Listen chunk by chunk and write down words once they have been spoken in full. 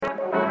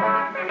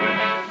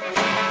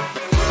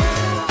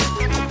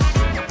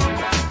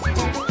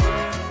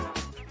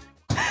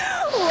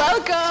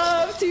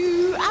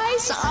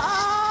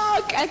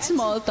at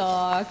Small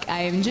Talk.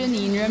 I'm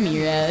Janine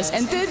Ramirez,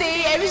 and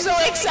today I'm so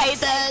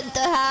excited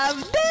to have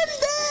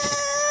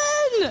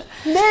Din.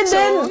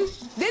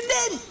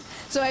 Din.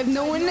 So I've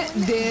known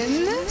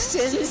Din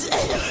since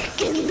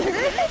kinder,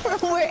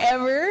 from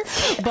wherever.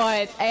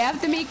 But I have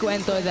to make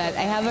kwento that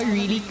I have a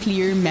really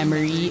clear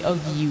memory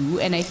of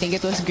you, and I think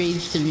it was grade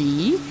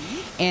 3.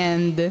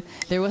 And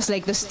there was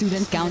like the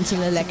student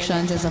council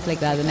elections and stuff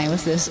like that, and I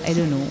was this, I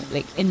don't know,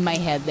 like in my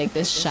head, like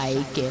this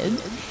shy kid.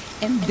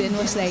 And then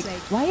was like,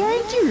 why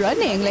aren't you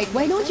running? Like,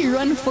 why don't you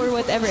run for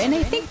whatever? And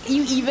I think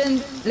you even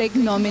like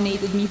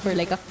nominated me for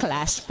like a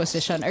class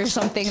position or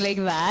something like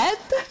that.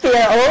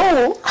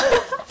 PRO!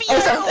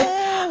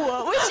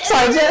 PRO! Which is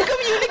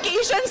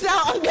communications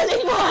now. Ang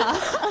galing mo.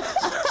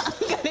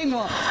 Ang galing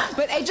mo.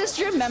 But I just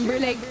remember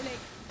like,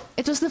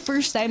 it was the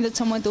first time that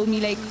someone told me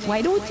like,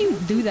 why don't you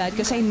do that?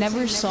 Because I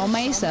never saw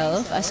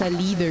myself as a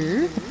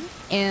leader.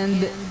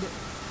 And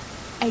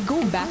I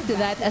go back to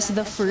that as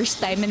the first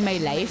time in my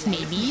life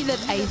maybe that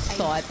I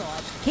thought,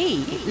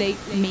 hey, like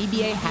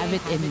maybe I have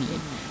it in me.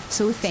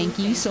 So thank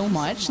you so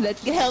much. That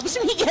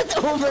helps me get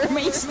over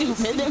my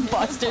stupid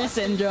imposter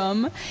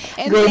syndrome.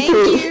 And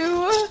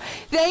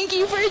thank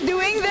you for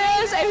doing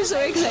this. I'm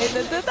so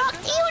excited to talk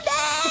to you,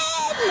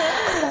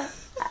 Dan.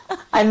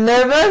 I'm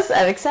nervous,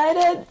 I'm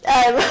excited.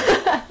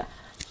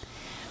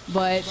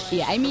 But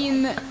yeah, I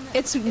mean,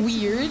 it's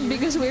weird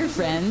because we're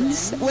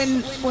friends.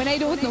 When I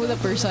don't know the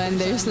person,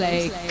 there's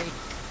like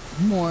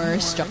more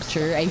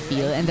structure, I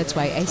feel, and that's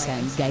why I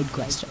send guide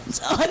questions.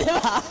 Oh,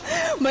 diba?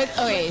 But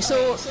okay,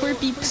 so for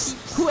peeps,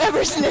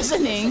 whoever's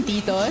listening,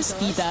 titos,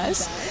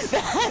 titas,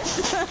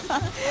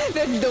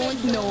 that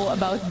don't know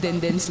about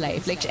Din's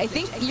life, like I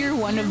think you're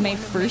one of my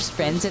first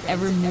friends that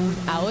ever moved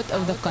out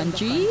of the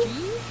country.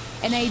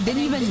 And I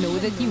didn't even know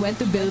that you went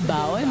to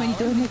Bilbao. And when you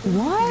told me, like,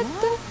 what?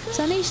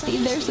 Sana you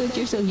stayed there so that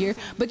you're still here.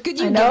 But could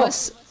you give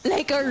us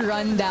like a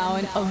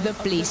rundown of the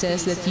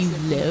places that you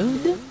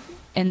lived?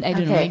 And I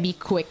don't know, maybe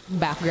quick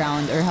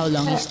background or how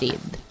long you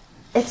stayed.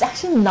 It's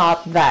actually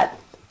not that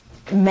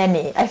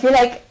many. I feel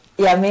like,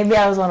 yeah, maybe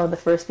I was one of the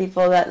first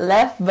people that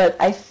left. But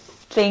I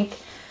think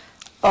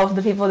of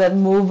the people that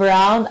move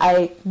around,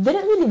 I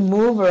didn't really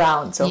move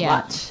around so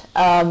much.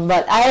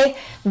 But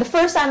the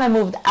first time I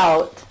moved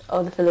out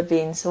of the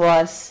Philippines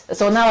was,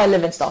 so now I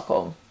live in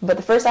Stockholm, but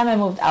the first time I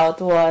moved out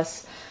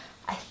was,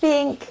 I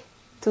think,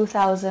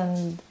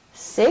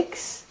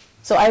 2006.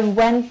 So I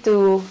went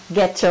to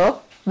Getxo,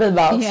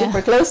 Bilbao,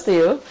 super close to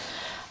you,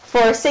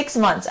 for 6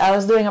 months. I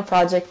was doing a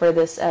project for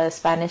this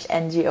Spanish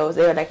NGO.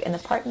 They were like in a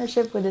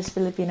partnership with this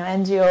Filipino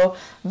NGO.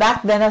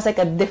 Back then, I was like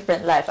a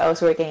different life. I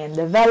was working in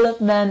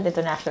development,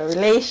 international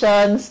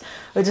relations,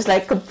 which is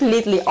like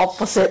completely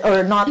opposite,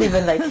 or not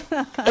even like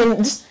in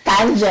just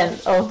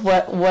tangent of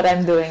what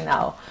I'm doing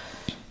now.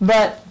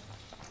 But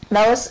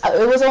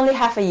it was only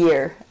half a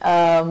year.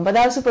 But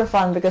that was super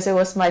fun because it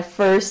was my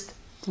first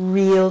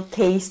real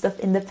taste of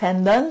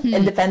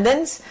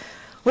independence,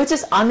 which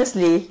is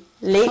honestly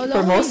late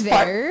for most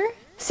part.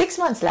 6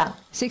 months lang.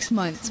 6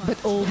 months. But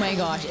oh my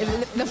gosh.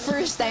 The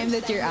first time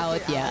that you're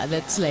out,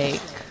 that's like...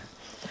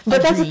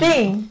 But that's the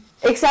thing.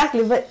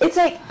 Exactly. But it's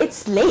like,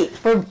 it's late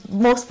for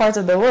most parts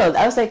of the world.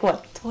 I was like,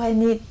 what,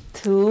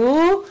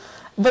 22?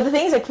 But the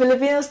thing is, like,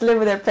 Filipinos live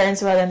with their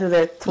parents well into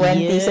their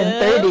 20s and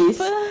 30s.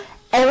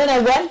 And when I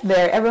went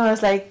there, everyone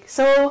was like,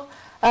 so,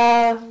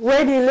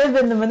 where do you live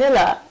in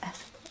Manila? I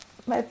said,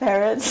 my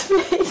parents'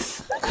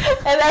 place.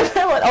 And I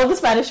remember all the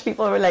Spanish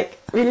people were like,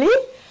 really?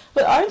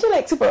 But aren't you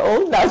like super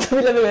old now to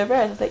be living with my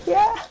parents? I was like,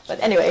 yeah.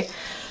 But anyway,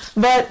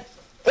 but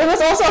it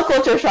was also a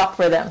culture shock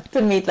for them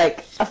to meet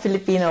like a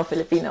Filipino.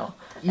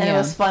 And it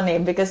was funny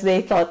because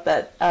they thought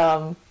that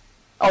all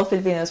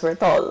Filipinos were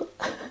tall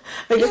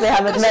because they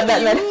haven't met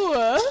that many.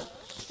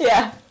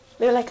 Yeah.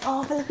 They were like,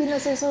 oh,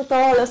 Filipinos are so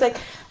tall. I was like,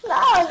 no,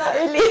 not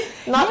really.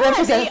 Not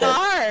represented. They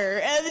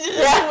are. And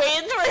just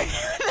wait for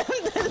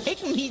them to like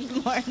meet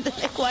more. They're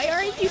like, why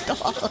aren't you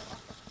tall?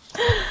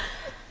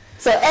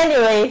 So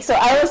anyway, so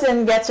I was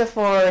in Getxo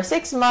for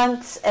 6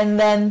 months, and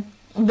then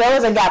there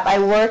was a gap. I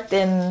worked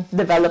in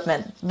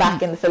development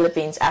back in the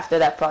Philippines after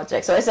that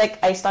project. So it's like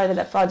I started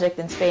that project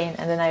in Spain,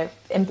 and then I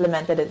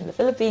implemented it in the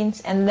Philippines.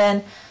 And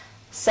then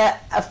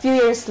a few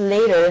years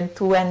later, in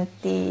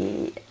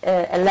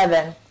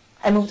 2011,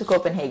 I moved to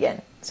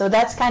Copenhagen. So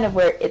that's kind of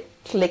where it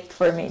clicked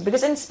for me.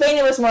 Because in Spain,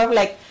 it was more of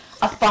like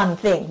a fun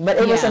thing, but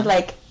it wasn't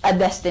like a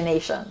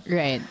destination.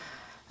 Right.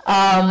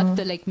 Not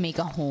to like make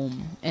a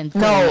home and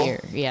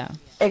career. Yeah.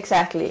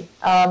 Exactly.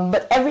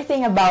 But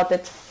everything about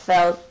it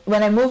felt,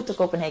 when I moved to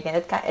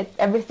Copenhagen,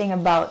 everything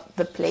about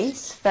the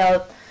place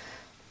felt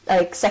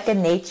like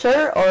second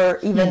nature, or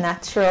even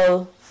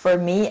natural for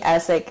me,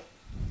 as like,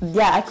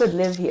 yeah, I could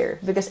live here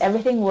because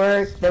everything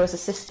worked. There was a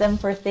system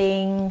for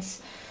things.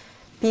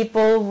 The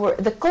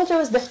culture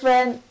was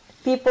different.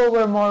 People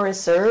were more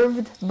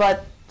reserved,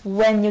 but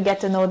when you get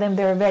to know them,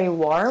 they were very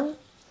warm.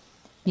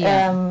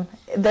 Yeah.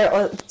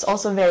 It's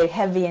also very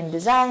heavy in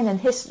design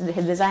and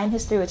design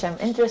history, which I'm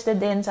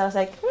interested in. So I was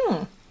like,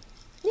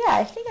 yeah,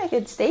 I think I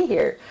could stay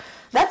here.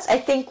 That's, I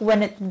think,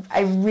 when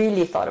I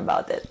really thought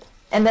about it.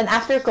 And then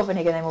after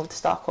Copenhagen, I moved to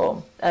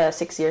Stockholm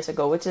 6 years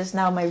ago, which is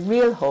now my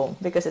real home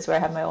because it's where I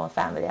have my own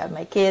family. I have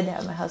my kid, I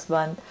have my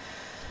husband.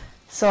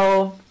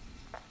 So,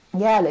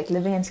 yeah, like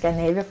living in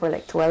Scandinavia for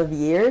like 12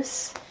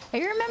 years. I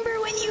remember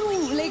when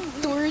you like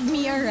toured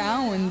me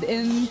around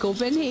in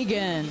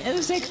Copenhagen. It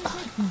was like,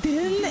 oh,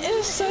 Din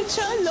is such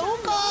a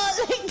local.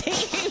 Like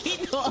taking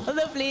me to all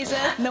the places,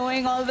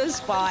 knowing all the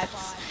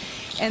spots.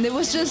 And it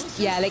was just,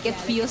 yeah, like it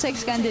feels like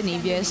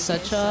Scandinavia is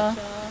such a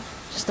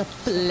just a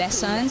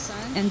pleasant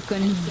and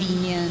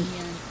convenient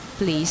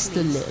place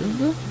to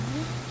live.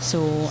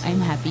 So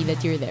I'm happy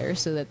that you're there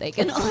so that I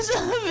can also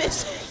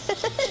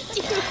visit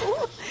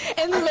you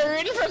and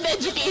learn from the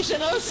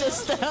educational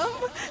system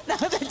now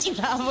that you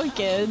have a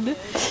kid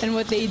and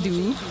what they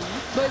do.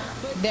 But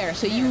there,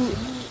 so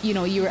you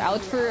know, you were out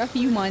for a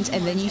few months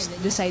and then you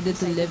decided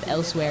to live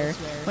elsewhere.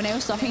 When I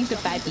was talking to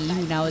Patty,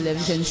 who now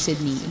lives in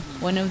Sydney,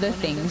 one of the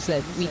things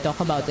that we talk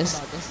about is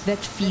that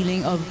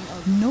feeling of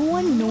no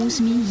one knows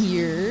me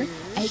here.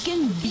 I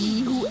can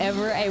be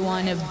whoever I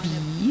want to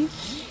be.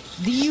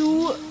 Do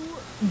you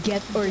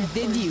get, or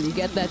did you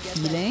get that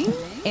feeling?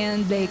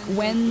 And like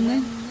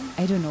when,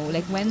 I don't know,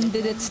 like when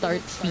did it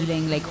start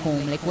feeling like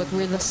home? Like what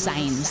were the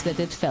signs that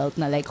it felt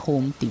na like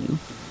home to you?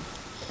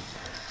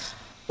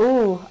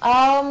 Ooh,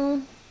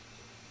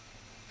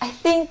 I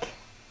think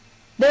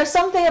there's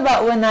something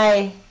about when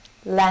I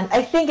land.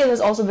 I think it was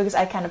also because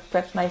I kind of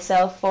prepped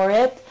myself for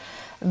it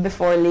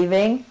before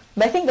leaving.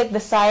 But I think like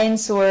the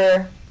signs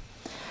were,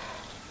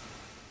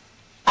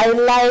 I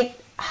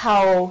liked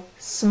how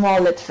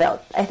small it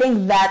felt. I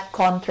think that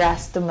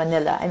contrast to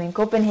Manila. I mean,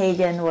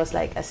 Copenhagen was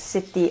like a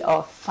city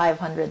of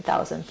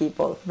 500,000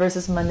 people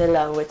versus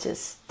Manila, which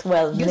is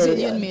 12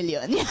 Gazillion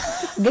million. million.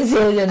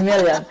 Gazillion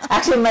million.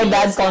 Actually,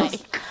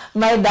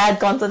 my dad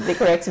constantly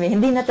corrects me.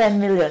 Hindi na 10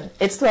 million.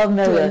 It's 12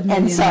 million, 12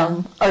 million. and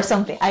some or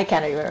something. I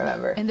can't even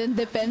remember. And then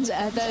depends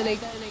at like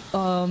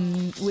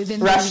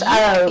within Rush the week.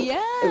 hour,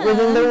 Yeah.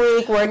 within the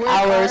week, work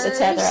hours,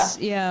 etc.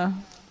 Yeah.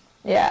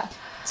 Yeah.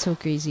 So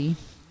crazy.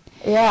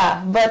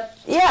 Yeah, but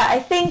yeah, I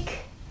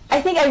think I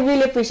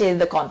really appreciated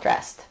the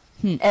contrast,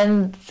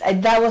 and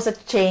that was a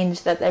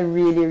change that I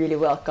really, really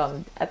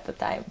welcomed at the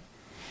time.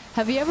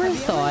 Have you ever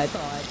thought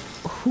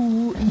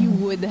who you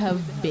would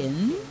have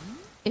been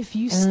if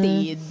you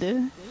stayed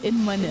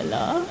in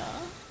Manila?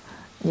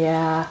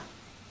 Yeah,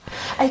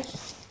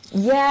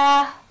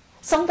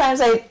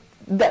 Sometimes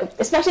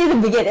especially in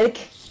the beginning,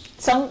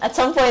 at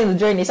some point in the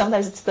journey,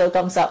 sometimes it still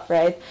comes up,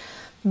 right?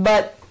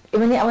 But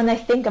when I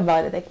think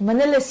about it, like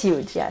Manila is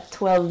huge,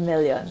 12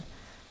 million,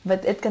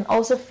 but it can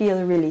also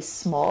feel really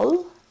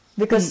small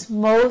because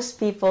most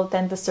people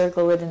tend to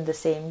circle within the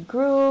same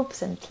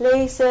groups and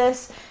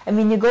places. I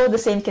mean, you go the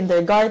same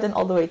kindergarten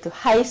all the way to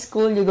high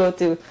school, you go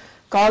to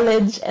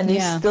college, and you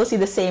still see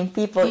the same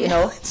people, you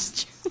know.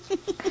 It's true.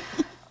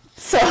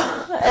 So,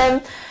 I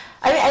mean,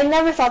 I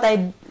never thought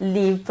I'd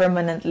leave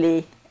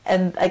permanently,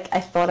 and like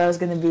I thought I was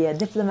going to be a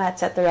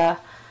diplomat, etc.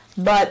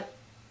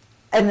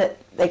 And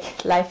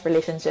like life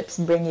relationships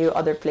bring you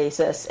other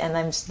places, and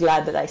I'm just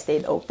glad that I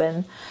stayed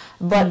open.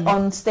 But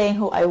on staying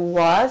who I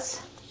was,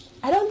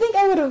 I don't think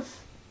I would have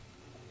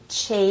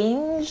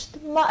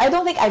changed much. I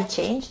don't think I've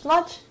changed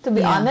much, to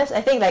be honest.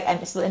 I think like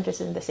I'm still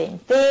interested in the same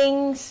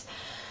things.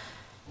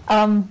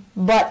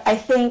 But I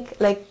think,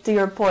 like to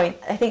your point,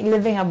 I think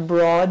living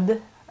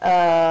abroad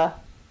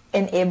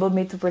enabled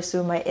me to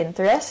pursue my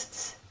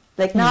interests.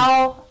 Like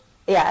now,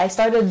 I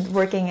started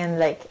working in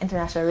like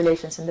international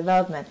relations and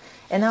development,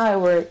 and now I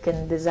work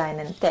in design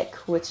and tech,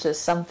 which is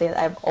something that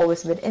I've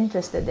always been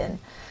interested in.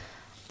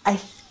 I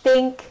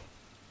think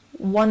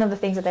one of the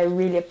things that I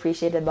really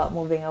appreciated about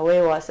moving away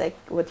was like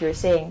what you're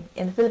saying.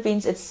 In the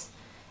Philippines, it's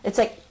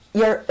like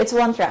it's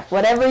one track.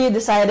 Whatever you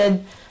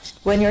decided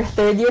when you're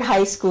third year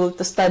high school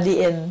to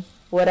study in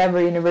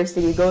whatever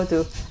university you go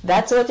to,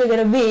 that's what you're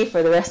gonna be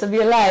for the rest of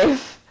your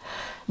life.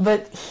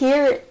 But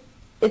here,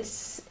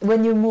 it's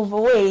when you move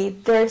away,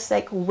 there's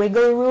like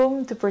wiggle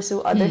room to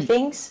pursue other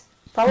things.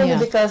 Probably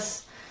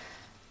because,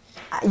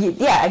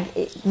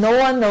 no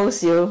one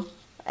knows you,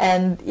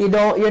 and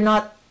you're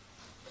not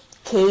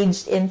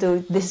caged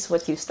into this is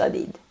what you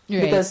studied,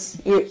 because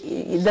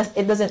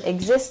it doesn't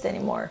exist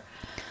anymore.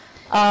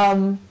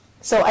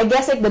 So I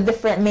guess like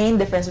the main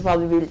difference would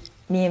probably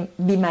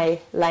be my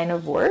line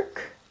of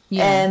work,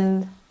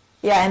 and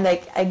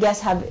like I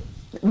guess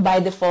by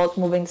default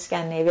moving to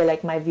Scandinavia,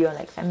 like my view on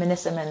like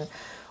feminism and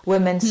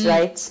women's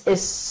rights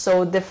is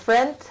so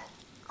different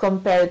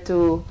compared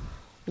to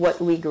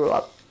what we grew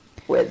up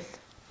with.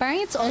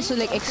 Parang it's also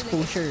like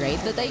exposure, right?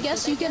 That I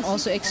guess you can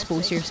also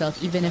expose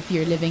yourself even if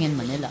you're living in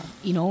Manila.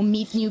 You know,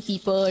 meet new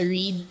people,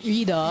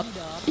 read up.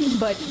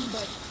 But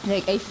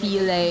like I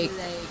feel like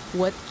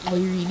what I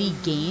really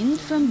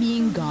gained from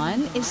being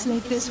gone is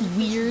like this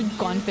weird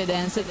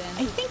confidence that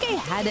I think I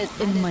had it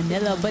in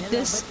Manila, but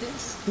this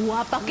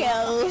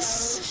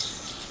wapakels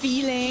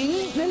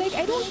feeling na like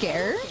I don't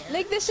care.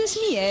 Like this is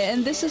me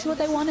and this is what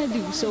I want to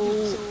do. So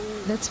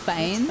that's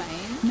fine.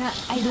 Na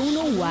I don't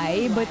know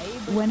why, but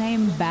when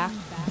I'm back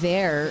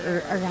there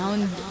or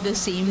around the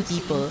same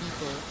people,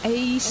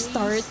 I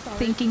start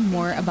thinking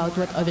more about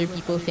what other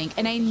people think,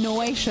 and I know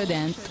I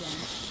shouldn't,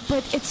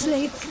 but it's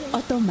like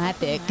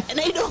automatic, and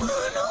I don't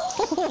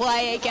know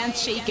why I can't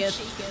shake it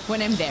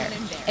when I'm there,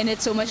 and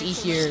it's so much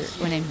easier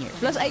when I'm here.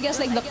 Plus, I guess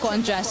like the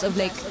contrast of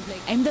like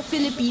I'm the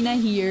Filipina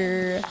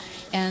here,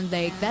 and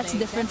like that's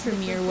different from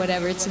me or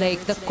whatever. It's like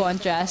the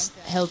contrast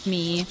helped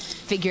me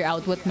figure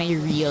out what my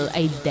real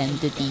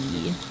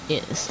identity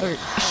is, or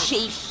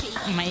shape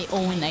my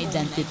own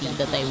identity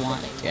that I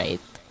want, right?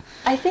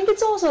 I think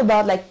it's also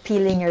about like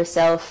peeling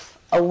yourself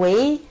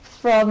away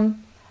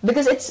from,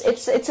 because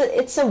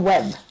it's a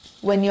web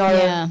when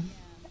you're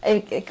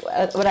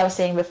what I was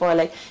saying before,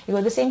 like you go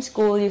to the same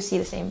school, you see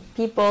the same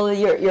people,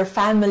 your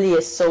family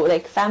is so,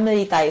 like,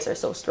 family ties are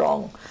so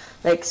strong,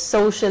 like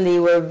socially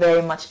we're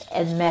very much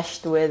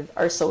enmeshed with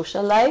our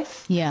social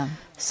life. Yeah.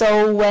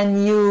 So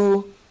when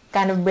you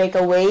kind of break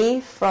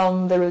away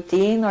from the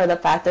routine or the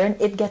pattern,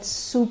 it gets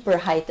super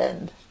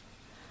heightened.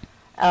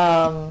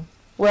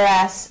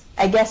 Whereas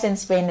I guess in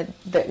Spain,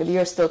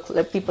 you're still,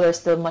 people are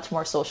still much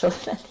more social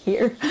than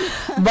here,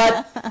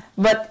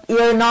 but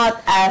you're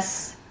not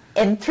as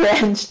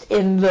entrenched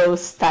in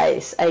those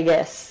ties, I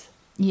guess.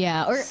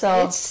 Yeah, or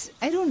so, it's,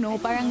 I don't know,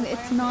 parang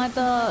it's not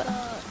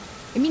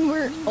I mean,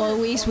 we're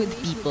always with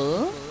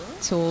people,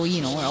 so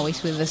you know, we're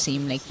always with the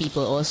same like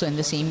people, also in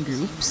the same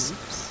groups.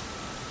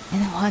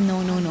 And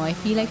no, I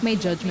feel like my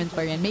judgment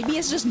pa rin. Maybe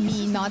it's just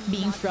me not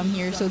being from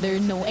here, so there are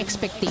no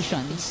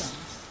expectations.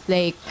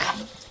 Like,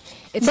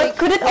 it's but like,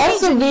 could it okay,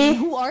 also Janine, be,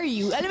 who are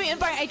you? I mean,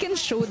 I can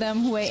show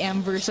them who I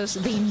am versus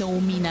they know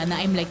me na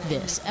I'm like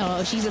this.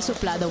 She's a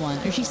suplada one,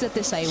 or she's a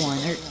tisay one,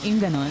 or yung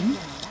ganon.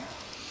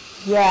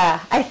 yeah,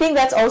 I think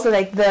that's also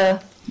like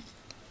the,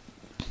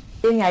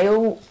 you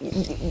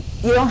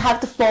don't have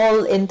to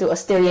fall into a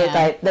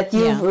stereotype that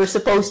you were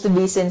supposed to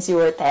be since you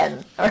were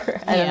 10,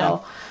 or I don't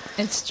know.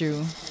 It's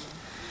true.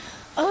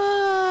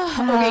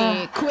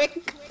 Okay,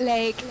 quick,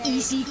 like,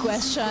 easy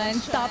question.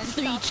 Top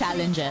 3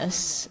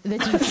 challenges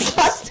that you faced.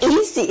 That's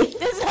easy.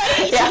 It's not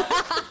easy. Yeah.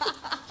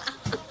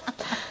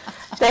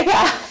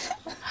 Teka.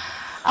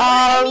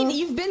 I mean,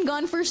 you've been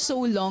gone for so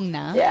long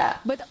na. Yeah.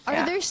 But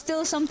are there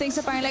still some things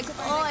that are like,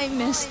 oh, I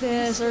miss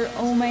this, or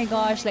oh my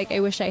gosh, like I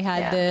wish I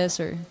had this,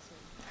 or...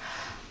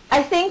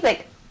 I think,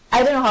 like,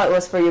 I don't know how it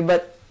was for you,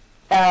 but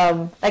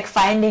like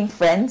finding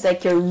friends,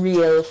 like your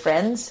real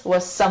friends,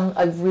 was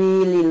a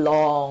really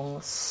long,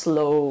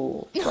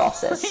 slow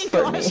process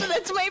for me. So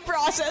that's my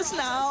process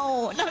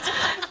now.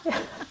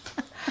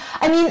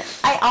 I mean,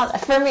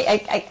 for me,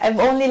 I've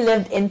only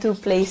lived in 2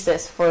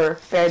 places for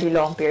fairly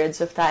long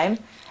periods of time,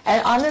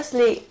 and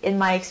honestly, in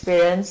my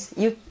experience,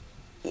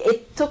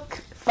 it took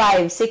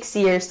 5-6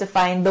 years to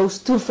find those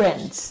 2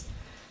 friends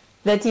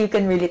that you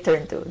can really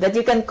turn to, that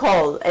you can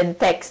call and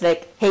text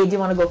like, hey, do you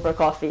want to go for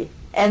coffee?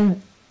 And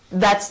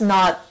that's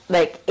not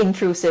like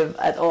intrusive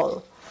at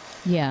all.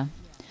 Yeah.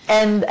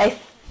 And I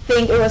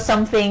think it was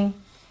something,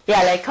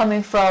 like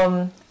coming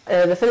from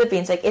the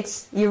Philippines, like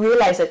you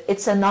realize that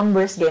it's a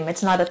numbers game,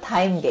 it's not a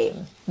time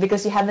game,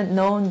 because you haven't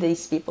known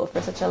these people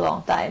for such a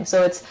long time.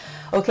 So it's,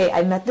 okay,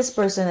 I met this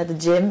person at the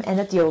gym and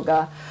at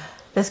yoga,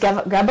 let's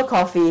grab a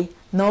coffee,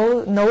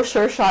 no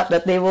sure shot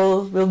that they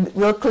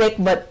will click,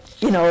 but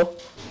you know,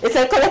 it's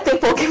like collecting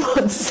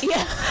Pokemons.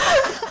 Yeah.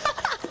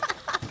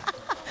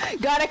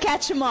 Gotta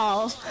catch them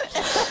all.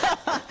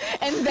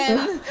 And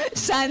then,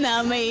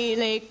 sana may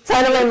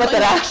matira.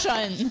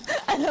 connection.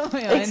 Alam mo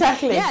yun?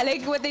 Exactly. Yeah,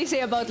 like what they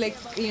say about like,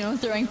 you know,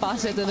 throwing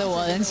pasta to the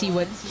wall and see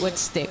what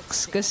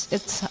sticks. Because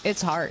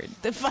it's hard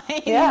to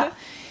find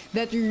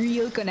that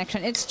real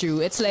connection. It's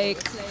true. It's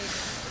like,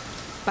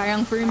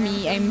 parang for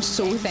me, I'm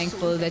so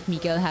thankful that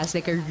Mikael has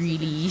like a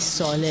really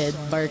solid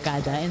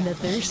barkada, and that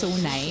they're so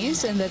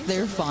nice and that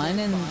they're fun,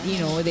 and you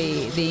know,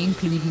 they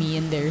include me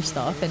in their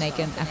stuff and I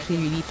can actually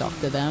really talk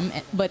to them.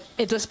 But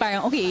it was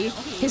parang, okay,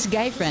 his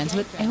guy friends,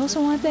 but I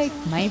also want like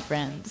my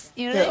friends.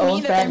 You know what I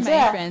mean? That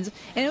they're my friends.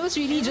 And it was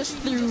really just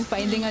through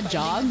finding a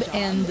job,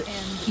 and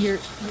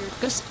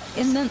because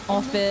in an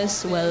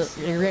office, well,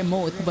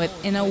 remote, but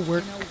in a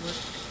work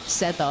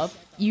setup,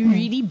 you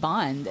really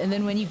bond, and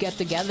then when you get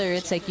together,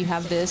 it's like you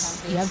have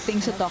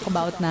things to talk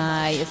about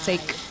na, it's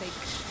like,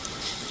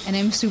 and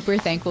I'm super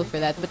thankful for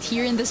that. But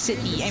here in the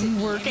city, I'm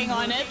working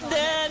on it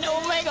then.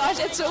 Oh my gosh,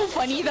 it's so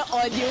funny, the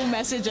audio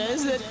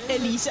messages that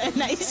Elisa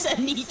and I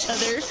send each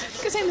other,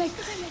 because I'm like,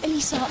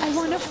 Elisa, I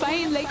want to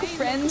find like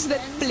friends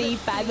that play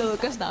paddle,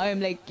 because now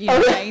I'm like, you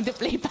know, trying to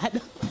play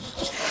paddle.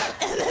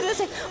 And then it's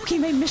like, okay,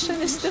 my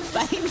mission is to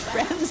find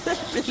friends that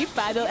play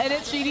paddle, and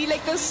it's really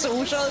like a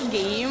social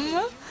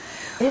game.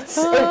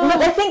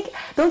 But I think,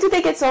 don't you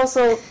think it's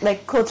also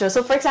like culture?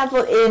 So for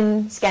example,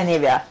 in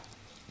Scandinavia,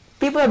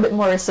 people are a bit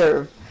more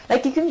reserved.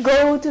 Like you can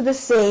go to the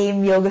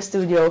same yoga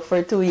studio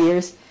for 2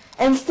 years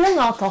and still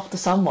not talk to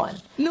someone.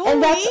 No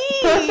and that's way.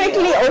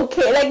 perfectly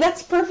okay. Like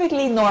that's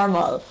perfectly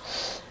normal.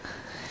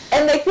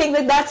 And I think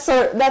that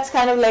that's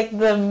kind of like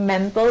the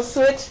mental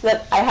switch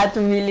that I had to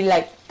really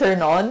like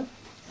turn on.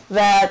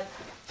 That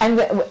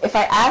if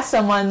I ask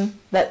someone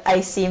that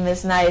I seem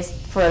is nice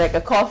for like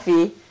a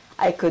coffee,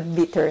 I could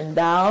be turned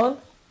down,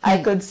 I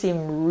could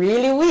seem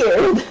really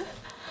weird,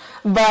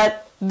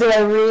 but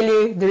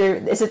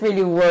is it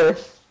really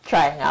worth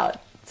trying out?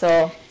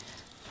 So,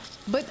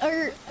 But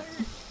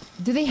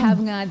do they have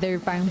nga their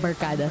parang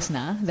barkadas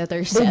na that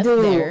are set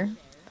do. there?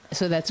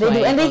 So that's they why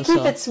do, and they also,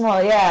 keep it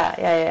small.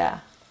 Yeah.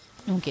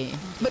 okay.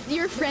 But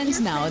your friends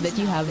now that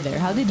you have there,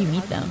 how did you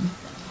meet them?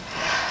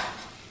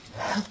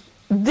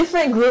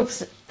 Different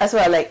groups as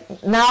well. Like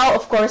now,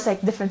 of course,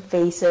 like different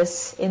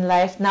phases in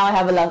life. Now I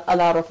have a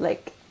lot of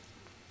like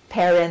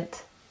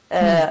parent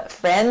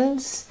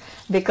friends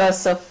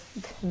because of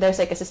there's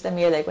like a system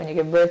here. Like when you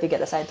give birth, you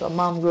get assigned to a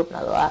mom group.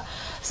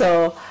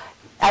 So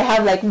I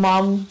have like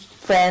mom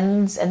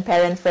friends and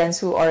parent friends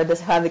who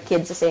have the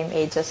kids the same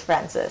age as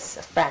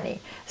Franny.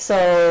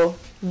 So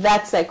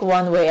that's like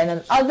one way, and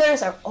then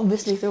others are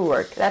obviously through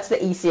work. That's the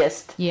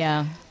easiest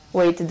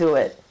way to do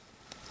it.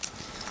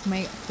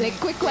 Like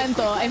quick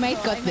kwento, I might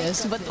cut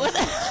this, but what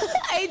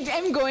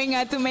I'm going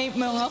to my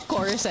mga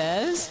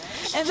courses,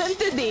 and then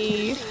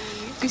today,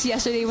 because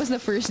yesterday was the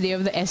first day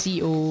of the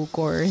SEO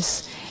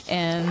course,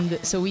 and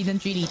so we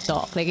didn't really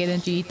talk. Like I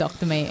didn't really talk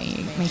to my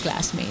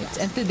classmates,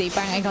 and today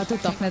parang I got to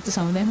talk na to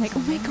some of them. Like,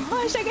 oh my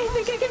gosh, like I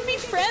think I can be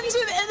friends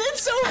with, and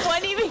it's so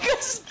funny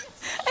because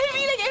I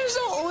feel like I'm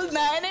so old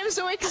now and I'm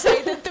so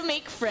excited to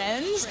make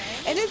friends,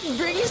 and it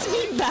brings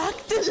me back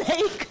to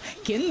like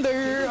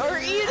kinder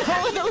or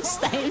those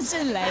times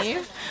in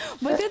life.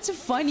 But it's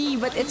funny,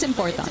 but it's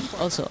important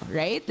also,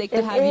 right? Like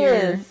to have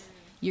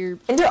your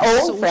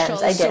own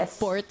friends, I guess,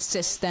 support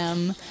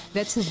system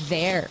that's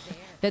there.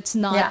 That's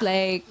not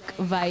like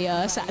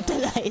via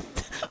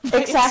satellite.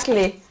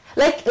 Exactly.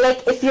 Like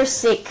if you're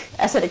sick,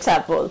 as an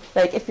example,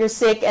 like if you're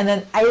sick and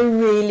then I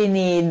really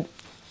need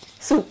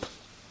soup,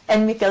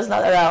 and Mika's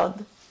not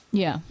around.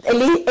 Yeah.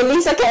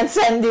 Elisa can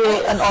send you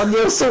an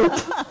audio soup.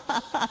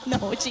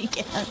 No, she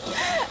can't.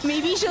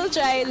 Maybe she'll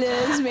try,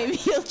 Liz. Maybe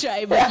you'll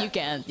try, but you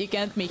can't. You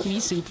can't make me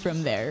soup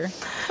from there.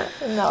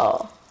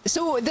 No.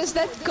 So does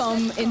that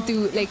come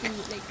into like,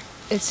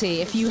 let's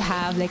say if you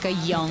have like a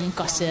young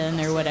cousin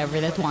or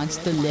whatever that wants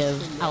to live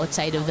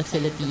outside of the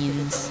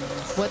Philippines,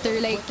 what are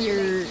like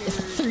your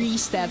 3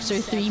 steps or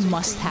 3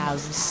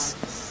 must-haves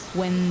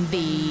when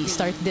they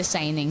start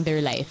designing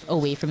their life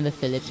away from the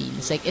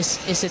Philippines? Like, is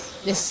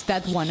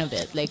that one of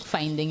it? Like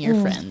finding your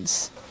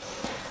friends?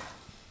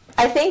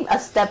 I think a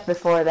step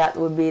before that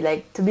would be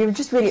like to be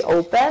just really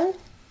open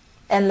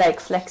and like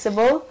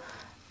flexible,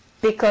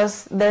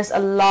 because there's a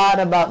lot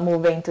about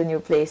moving to new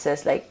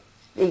places. Like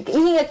you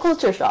can get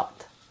culture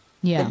shocked.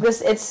 Yeah.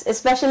 Because it's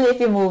especially if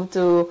you move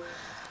to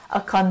a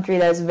country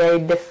that's very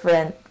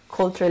different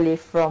culturally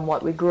from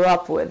what we grew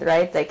up with,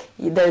 right? Like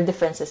there are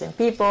differences in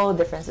people,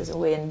 differences in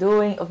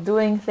way of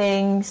doing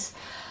things,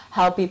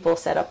 how people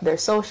set up their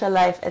social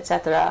life,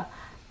 etc.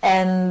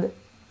 And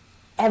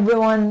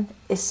everyone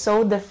is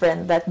so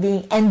different that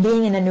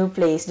being in a new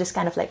place just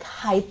kind of like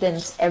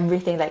heightens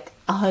everything like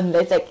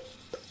 100. It's like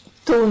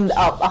tuned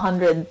up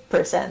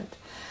 100%.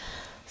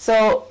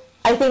 So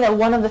I think that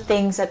one of the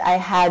things that I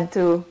had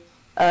to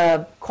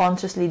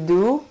consciously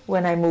do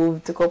when I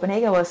moved to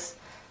Copenhagen was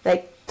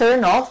like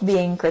turn off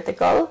being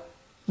critical,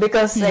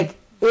 because like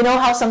you know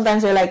how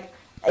sometimes you're like,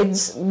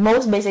 it's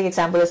most basic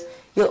example is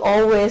you'll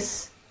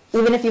always,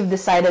 even if you've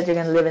decided you're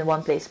going to live in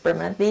one place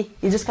permanently,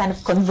 you just kind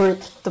of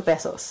convert to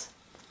pesos.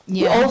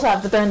 You also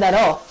have to turn that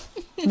off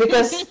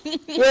because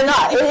you're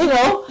not, you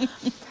know.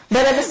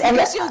 But at the same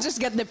because you'll just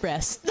get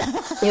depressed.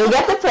 You'll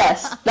get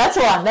depressed. That's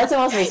one. That's the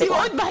most basic you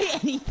one. won't buy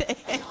anything.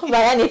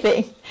 Buy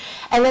anything.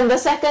 And then the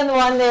second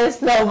one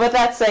is, no, but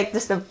that's like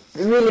just a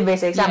really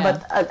basic example.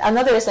 But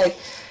another is like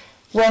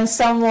when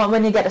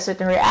you get a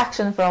certain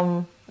reaction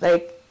from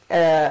like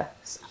a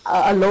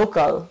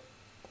local,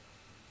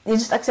 you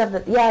just accept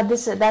that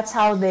that's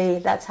how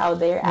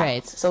they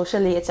act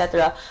socially,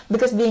 etc.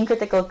 Because being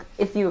critical,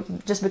 if you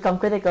just become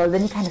critical,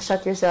 then you kind of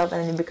shut yourself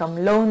and then you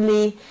become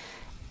lonely.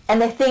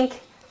 And I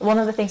think one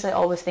of the things I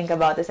always think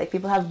about is like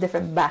people have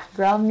different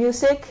background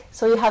music,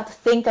 so you have to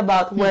think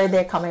about where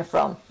they're coming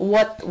from.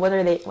 What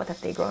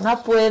have they grown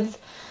up with?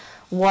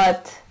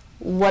 What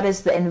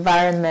is the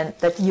environment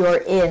that you're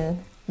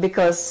in?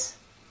 Because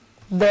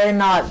they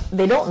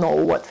don't know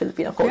what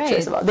Filipino culture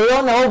is about. They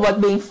don't know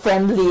what being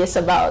friendly is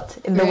about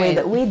in the way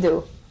that we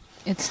do.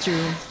 It's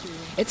true.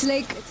 It's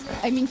like,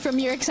 I mean, from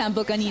your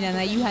example kanina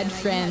na you had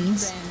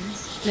friends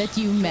that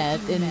you met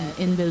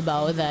in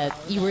Bilbao that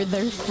you were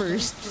their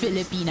first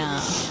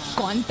Filipina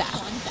contact.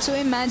 So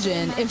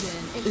imagine if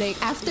like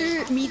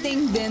after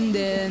meeting Din,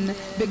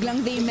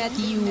 biglang they met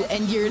you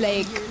and you're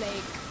like,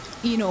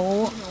 you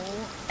know,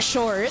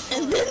 short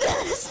and then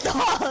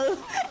tall,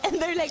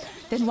 and they're like,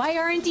 then why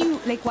aren't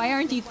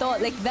you tall?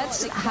 Like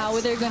that's how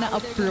they're gonna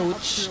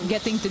approach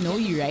getting to know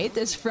you, right?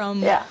 Is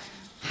from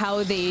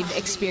how they've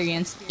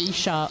experienced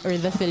Asia or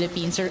the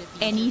Philippines or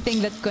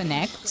anything that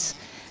connects.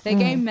 Like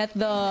I met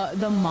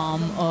the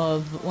mom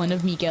of one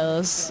of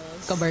Mikel's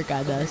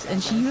kabarkadas,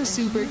 and she was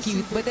super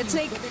cute. But it's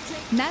like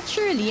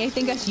naturally, I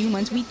think as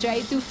humans, we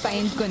try to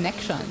find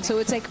connection. So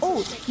it's like,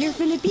 oh, you're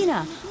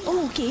Filipina.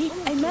 Oh, okay.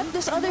 I met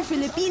this other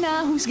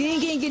Filipina who's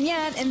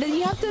ganyan, and then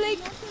you have to like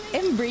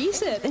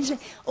embrace it. And she's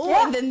like,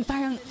 and then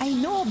parang, I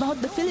know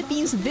about the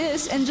Philippines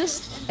this, and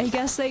just, I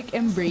guess, like,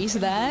 embrace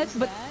that.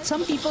 But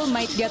some people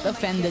might get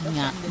offended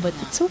nga. But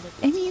it's so,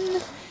 I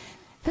mean,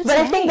 that's But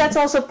nice. I think that's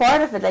also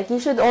part of it. Like, you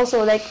should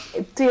also, like,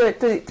 to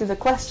the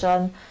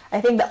question,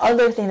 I think the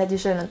other thing that you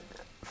shouldn't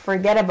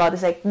forget about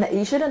is, like,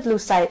 you shouldn't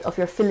lose sight of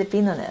your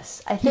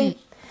Filipino-ness. I think,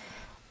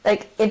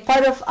 like, in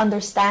part of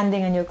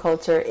understanding a new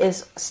culture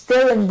is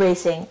still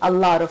embracing a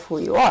lot of who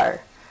you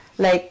are.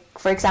 Like,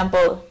 for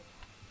example,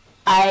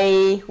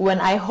 when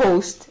I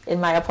host in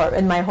my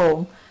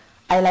home,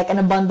 I like an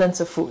abundance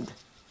of food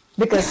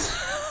because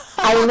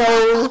I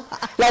know,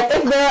 like,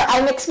 if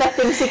I'm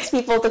expecting 6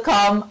 people to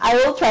come, I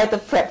will try to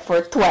prep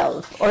for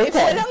 12 or 10. If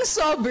walang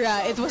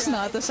sobra, it was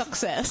not a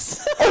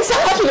success.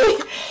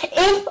 Exactly.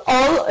 If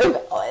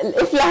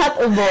lahat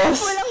ubos,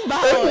 Walang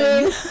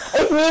baon.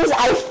 it means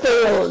I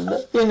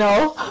failed, you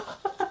know?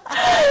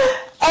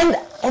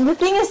 And the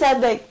thing is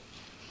that, like,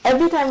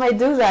 every time I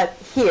do that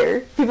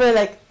here, people are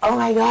like, oh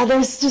my god,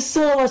 there's just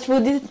so much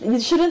food, you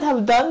shouldn't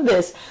have done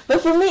this.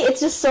 But for me, it's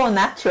just so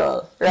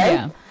natural,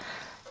 right? Yeah.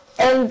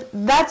 And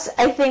that's,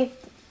 I think,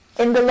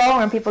 in the long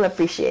run, people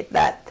appreciate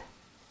that.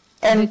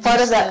 And But part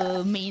you of that...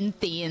 still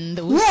maintain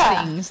those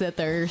things that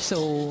are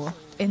so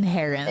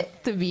inherent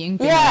to being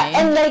Pinoy. Yeah,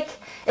 and like,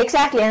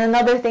 exactly. And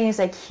another thing is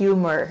like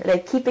humor.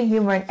 Like keeping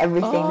humor in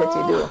everything that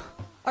you do.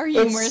 Our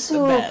humor is the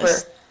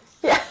best.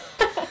 Yeah.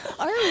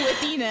 Our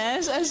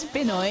wittiness as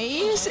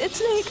Pinoys, it's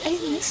like, I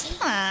miss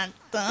that.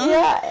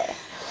 Yeah.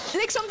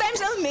 Like sometimes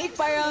I'll make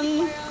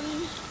parang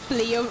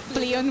play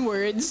on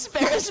words,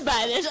 pero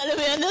Spanish, alam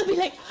mo yun, they'll be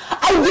like,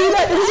 I do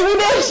that in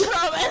Swedish!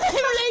 from, and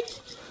I'm like,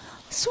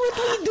 it's what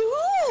we do!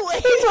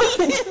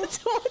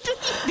 It's what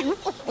we do!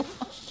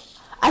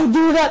 I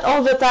do that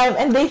all the time,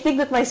 and they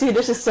think that my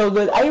Swedish is so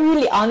good. I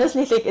really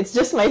honestly think it's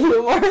just my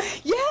humor.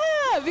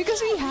 Yeah,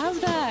 because we have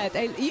that.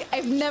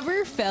 I've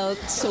never felt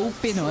so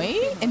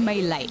Pinoy in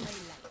my life.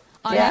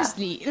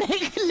 Honestly,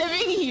 like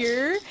living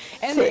here,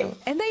 and Same.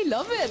 I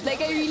love it.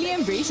 Like I really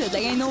embrace it.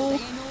 Like I know,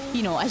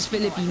 as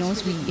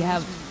Filipinos,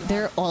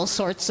 there are all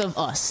sorts of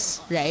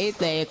us, right?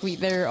 Like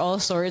there are all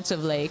sorts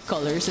of like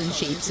colors and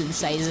shapes and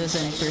sizes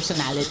and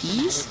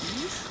personalities.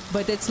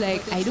 But it's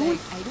like I don't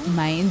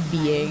mind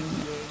being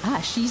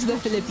she's the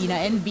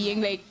Filipina, and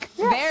being like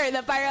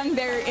the parang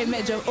their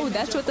image of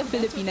that's what the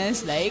Filipina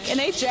is like,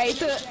 and I try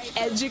to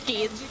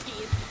edutain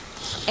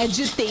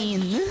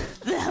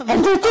them.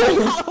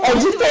 Edutain.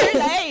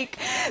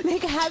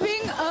 Like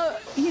having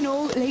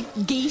like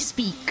gay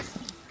speak.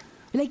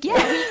 Like we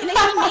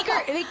make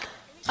our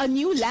a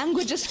new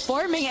language is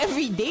forming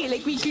every day.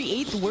 Like we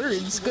create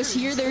words because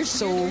here they're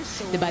so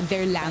diba,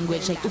 their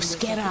language like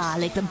euskera,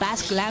 like the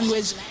Basque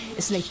language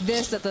is like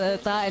this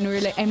and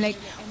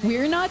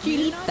we're not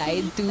really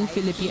tied to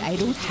Filipino. I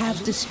don't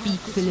have to speak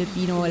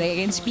Filipino. Like I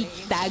can speak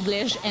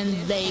Taglish and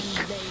like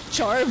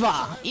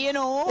Chorva,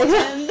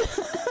 and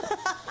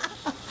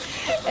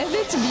and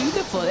it's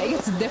beautiful. Like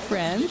it's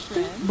different,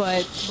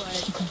 but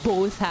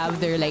both have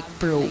their like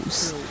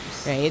pros,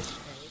 right?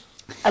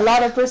 A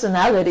lot of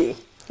personality.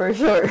 For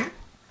sure.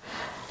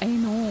 I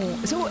know.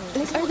 So,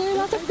 like, are there a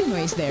lot of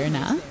Pinoys there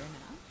na?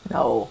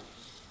 No.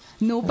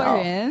 No pa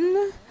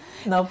rin?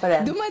 No pa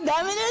rin.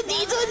 Dumadami na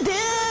dito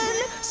din!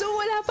 So,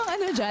 wala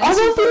pang dyan?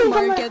 Also,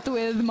 Supermarket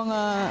with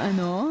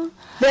mga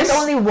There's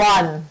only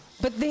one.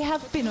 But they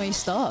have Pinoy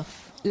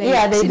stuff. Like,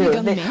 Yeah, they do.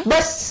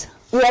 mix.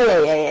 But,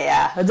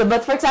 yeah.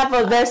 But for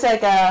example, there's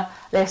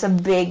a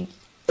big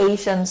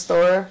Asian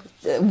store.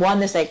 One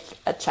is like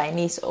a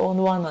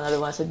Chinese-owned one, another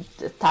one's a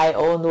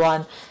Thai-owned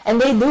one, and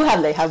they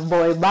have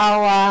boy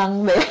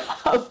bawang, they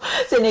have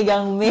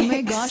sinigang mix. Oh my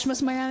gosh,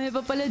 mas marami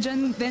pa pala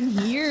dyan than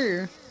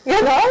here.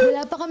 You know?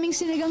 Wala pa kaming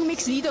sinigang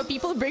mix dito.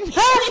 People bring me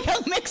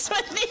sinigang mix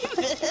when they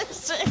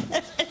visit.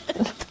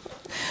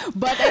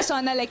 But I saw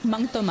na like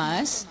Mang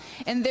Tomas,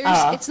 and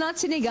it's not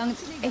sinigang,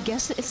 I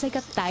guess it's like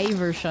a Thai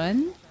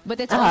version,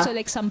 but it's also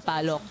like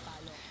sampalok.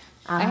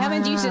 I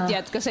haven't used it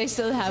yet because I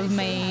still have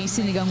my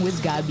sinigang with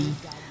Gabi.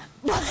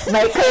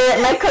 my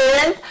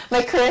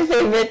current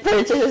favorite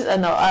purchase is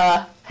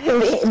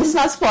this is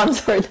not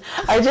sponsored.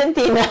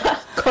 Argentina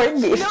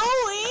corned beef. No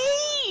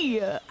way!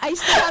 I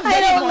still have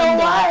I don't know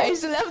why. I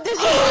still have this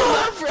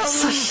one from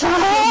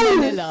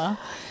Manila.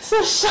 So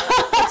shy.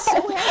 It's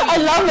so heavy. I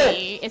love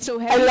it. It's so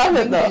heavy. I love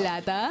it though.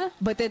 Delata,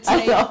 but it's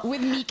like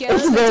with Mikkel.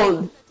 It's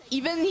gold.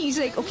 Even he's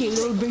like, okay,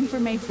 we'll bring for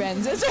my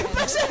friends. It's our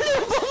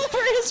pasalubong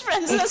for his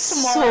friends. It's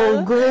small.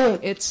 so good.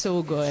 It's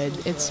so good.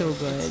 It's so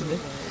good.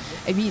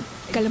 I mean,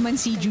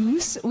 calamansi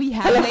juice. We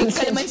have like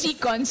calamansi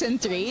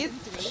concentrate.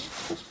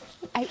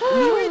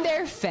 We were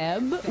there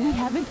Feb. We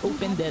haven't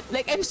opened it.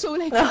 Like I'm so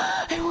like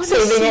I want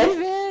to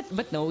save it,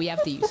 but no, we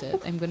have to use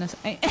it. I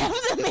have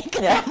to make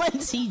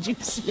calamansi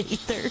juice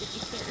later.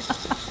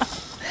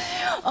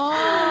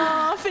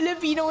 Oh,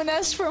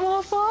 Filipino-ness from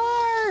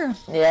afar.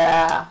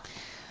 Yeah.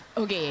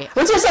 Okay.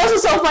 Which is also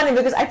so funny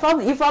because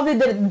you probably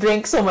didn't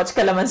drink so much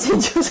calamansi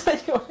juice when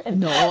you were in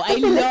No, I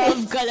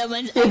love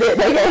calamansi. You did,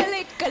 okay.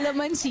 Like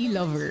calamansi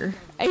lover.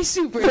 I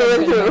super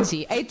love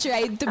calamansi. I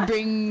tried to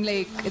bring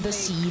like the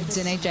seeds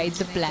and I tried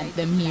to plant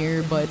them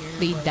here, but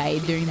they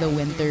died during the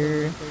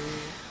winter.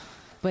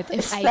 But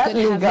if I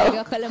could have like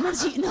a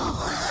calamansi, no.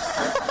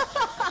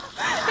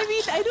 I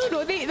mean, I don't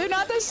know. They're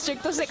not as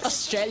strict as like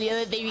Australia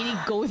that they really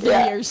go through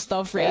your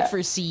stuff, right,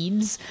 for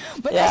seeds.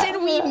 But as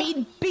in, we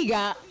made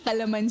piga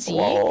calamansi.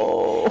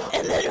 Whoa.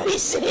 And then we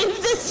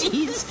saved the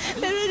seeds.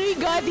 Then when we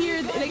got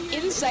here, like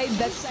inside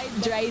that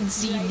dried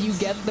seed, you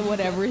get the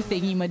whatever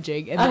thingy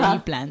majig, and then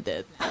you plant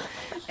it.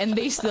 And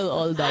they still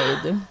all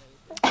died.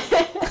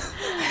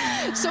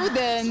 So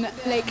then,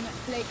 like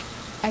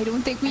I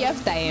don't think we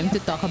have time to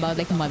talk about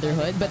like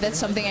motherhood, but that's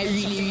something I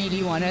really,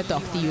 really want to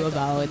talk to you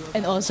about.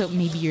 And also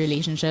maybe your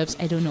relationships.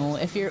 I don't know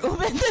if you're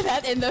open to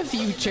that in the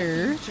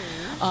future.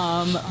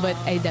 But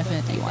I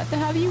definitely want to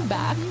have you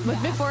back.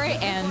 But before I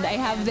end, I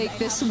have like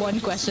this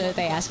one question that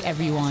I ask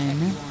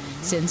everyone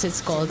since it's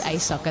called I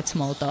Suck at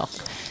Small Talk.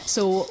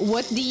 So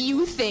what do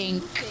you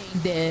think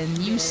then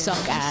you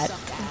suck at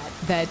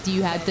that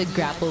you had to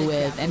grapple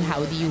with, and how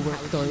do you work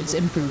towards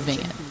improving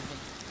it?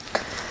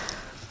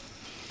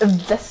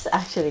 That's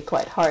actually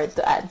quite hard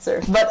to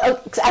answer. But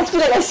I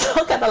feel like I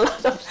suck at a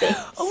lot of things.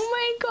 Oh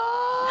my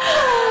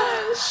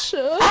gosh!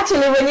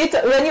 Actually,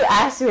 when you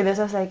asked me this,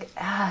 I was like,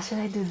 should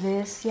I do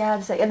this? Yeah,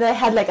 it's like, and then I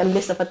had like a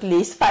list of at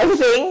least 5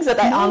 things that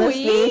I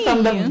honestly,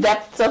 from the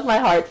depths of my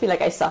heart, feel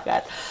like I suck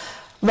at.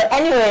 But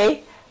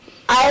anyway,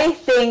 I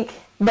think,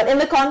 but in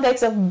the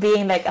context of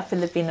being like a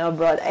Filipino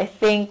abroad, I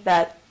think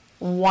that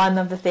one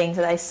of the things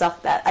that I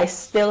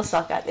still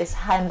suck at, is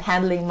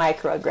handling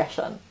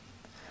microaggression.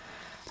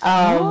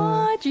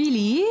 What?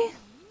 Really?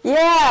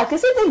 Yeah,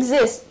 because it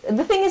exists.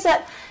 The thing is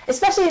that,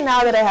 especially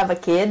now that I have a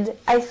kid,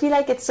 I feel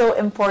like it's so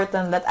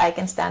important that I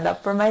can stand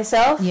up for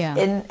myself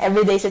in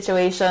everyday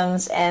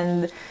situations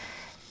and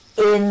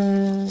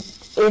in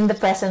the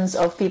presence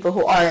of people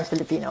who aren't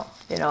Filipino,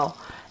 you know.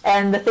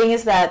 And the thing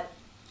is that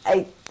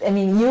I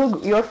mean, you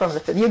grew up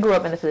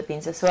in the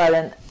Philippines as well,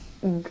 and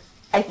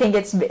I think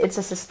it's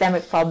a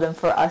systemic problem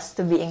for us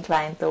to be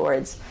inclined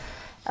towards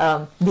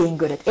being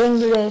good at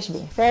English,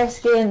 being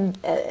fair-skinned,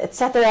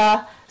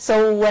 etc.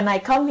 So when I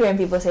come here and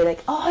people say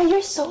like, "Oh,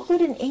 you're so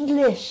good in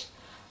English.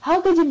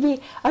 How could you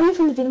be? Are you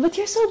Filipino? But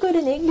you're so good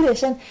in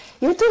English, and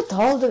you're too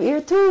tall.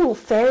 You're too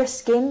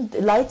fair-skinned,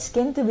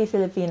 light-skinned to be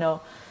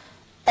Filipino."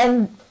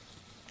 And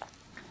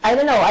I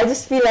don't know. I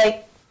just feel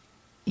like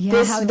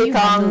this how do becomes.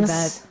 You handle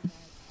that?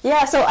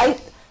 Yeah. So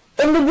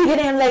in the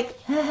beginning, I'm like,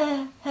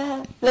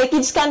 like you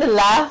just kind of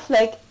laugh,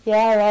 like,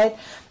 yeah, right.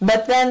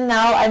 But then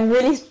now I'm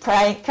really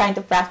trying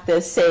to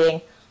practice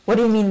saying, what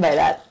do you mean by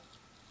that?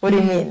 What do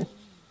you mean?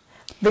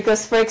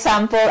 Because, for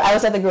example, I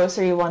was at the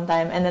grocery one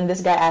time, and then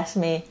this guy asked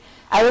me,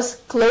 I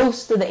was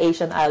close to the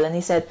Asian aisle, and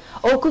he said,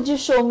 "Oh, could you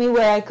show me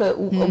where I could,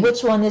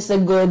 which one is the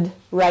good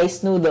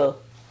rice noodle?"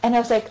 And I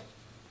was like,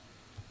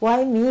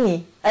 why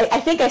me? I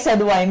think I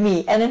said, why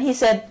me? And then he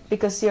said,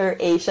 because you're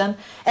Asian.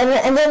 And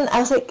then I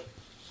was like,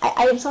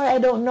 I'm sorry, I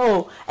don't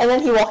know. And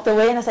then he walked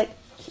away, and I was like,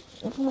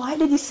 why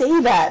did he say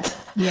that?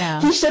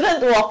 Yeah. He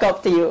shouldn't walk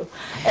up to you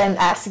and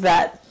ask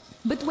that.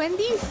 But when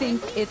do you think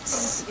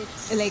it's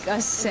like a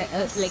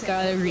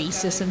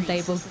racism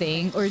type of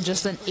thing, or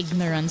just an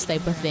ignorance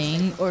type of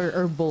thing,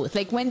 or both?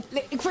 Like when,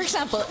 like, for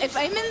example, if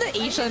I'm in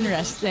the Asian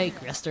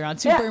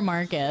restaurant,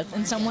 supermarket,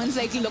 and someone's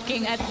like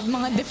looking at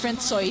mga different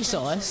soy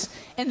sauce,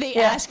 and they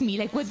ask me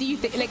like, what do you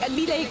think? Like I'd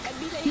be like,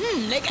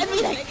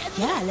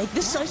 yeah, like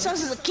this soy sauce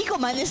is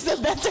Kikoman is the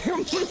better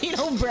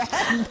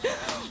brand.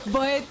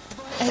 But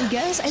I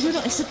guess I don't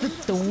know. Is it the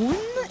tone?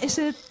 Is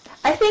it?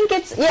 I think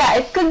it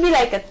could be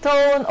like a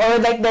tone, or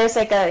like there's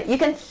like you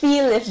can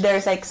feel if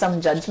there's like some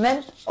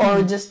judgment,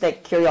 or just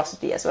like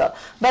curiosity as well.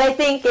 But I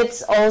think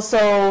it's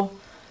also,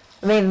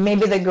 I mean,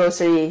 maybe the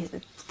grocery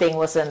thing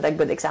wasn't a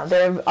good example.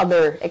 There are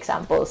other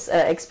examples,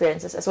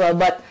 experiences as well.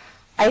 But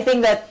I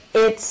think that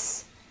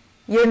it's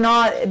when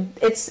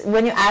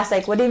you ask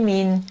like, what do you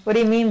mean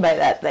by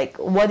that? Like,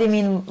 what do you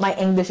mean my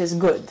English is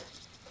good?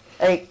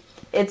 Like,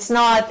 it's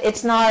not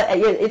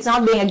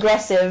being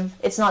aggressive,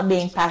 it's not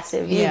being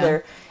passive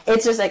either.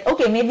 It's just like,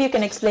 okay, maybe you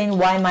can explain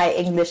why my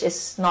English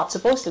is not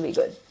supposed to be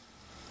good.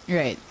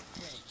 Right.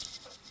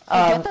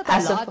 I get that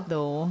a lot,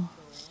 though.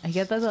 I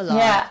get that a lot.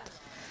 Yeah.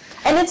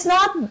 And it's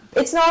not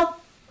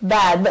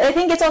bad, but I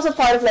think it's also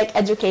part of like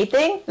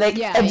educating, like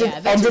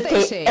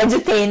edutaining.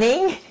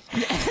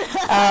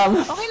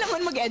 Okay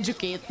naman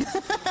mag-educate.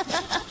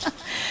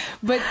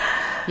 But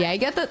yeah, I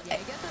get that.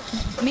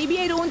 Maybe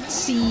I don't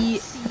see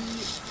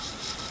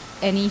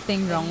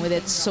anything wrong with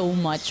it so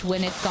much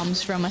when it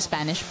comes from a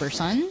Spanish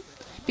person,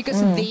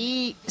 because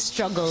they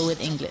struggle with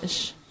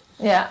English.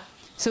 Yeah.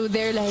 So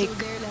they're like,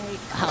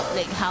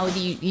 how do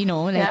you,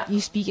 you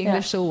speak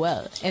English so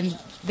well, and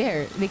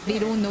they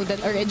don't know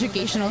that our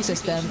educational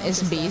system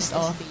is based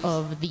off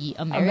of the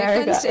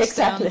American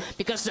system,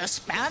 because the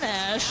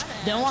Spanish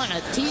don't want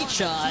to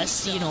teach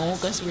us,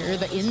 because we're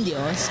the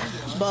Indios.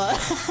 But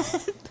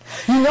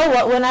you know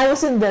what? When I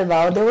was in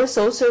Bilbao, they were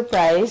so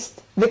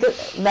surprised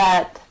because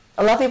that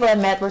A lot of people I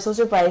met were so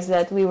surprised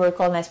that we were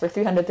colonized for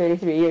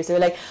 333 years. They were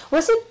like,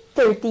 was it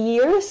 30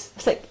 years?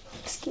 It's like,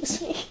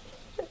 excuse me.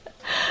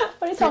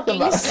 What are you talking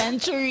about?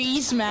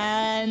 Centuries,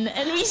 man.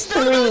 And we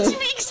still don't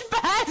speak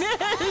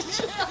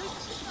Spanish.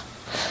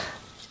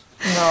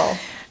 No.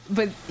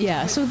 But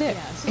yeah, so there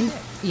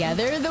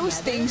are those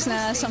things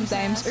na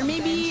sometimes, or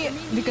maybe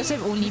because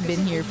I've only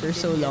been here for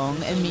so long,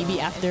 and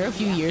maybe after a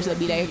few years I'll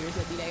be like,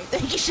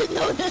 you should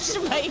know this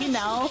by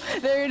now.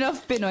 There are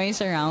enough Pinoys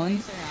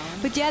around.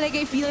 But yeah, like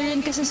I feel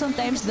rin kasi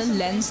sometimes the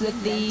lens that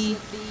they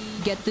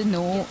get to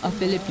know a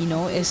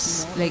Filipino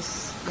is like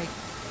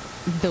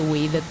the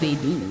way that they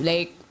do.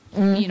 Like,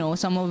 you know,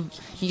 some of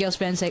Miguel's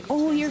friends like,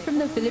 oh, you're from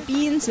the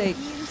Philippines? Like,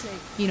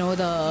 you know,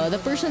 the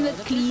person that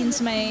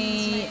cleans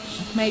my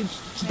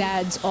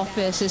dad's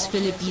office is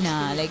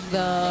Filipina. Like,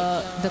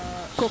 the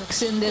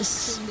cooks in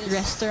this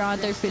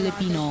restaurant are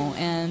Filipino.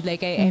 And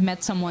like, I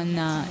met someone,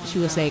 she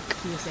was like,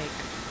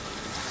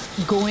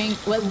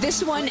 well,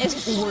 this one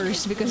is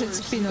worse because it's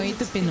Pinoy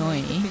to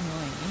Pinoy.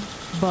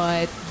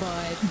 But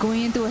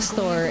going into a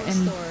store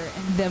and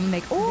them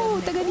like, oh,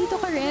 taga dito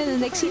ka rin.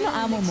 And like, sino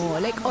amo mo?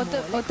 Like,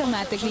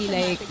 automatically,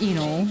 like, you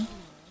know,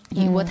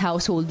 what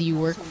household do you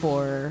work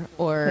for?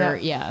 Or,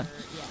 yeah.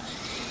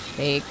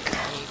 Like,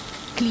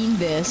 clean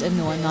this and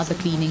no, I'm not a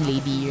cleaning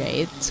lady,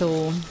 right?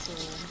 So,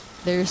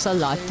 there's a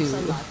lot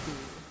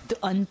to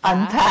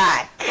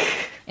unpack.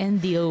 And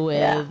deal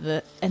with.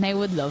 Yeah. And I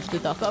would love to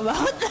talk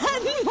about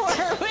that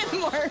more with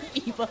more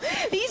people.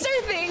 These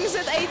are things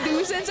that I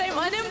do since I'm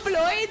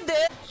unemployed.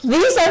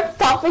 These are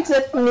topics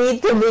that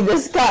need to be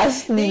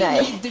discussed,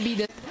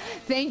 Ninay.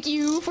 Thank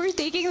you for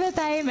taking the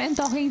time and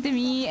talking to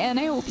me, and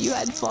I hope you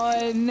had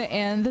fun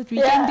and that we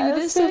can do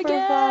this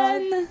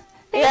again. Fun.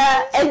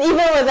 Yeah, and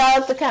even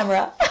without the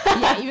camera.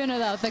 Yeah, even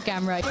without the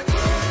camera.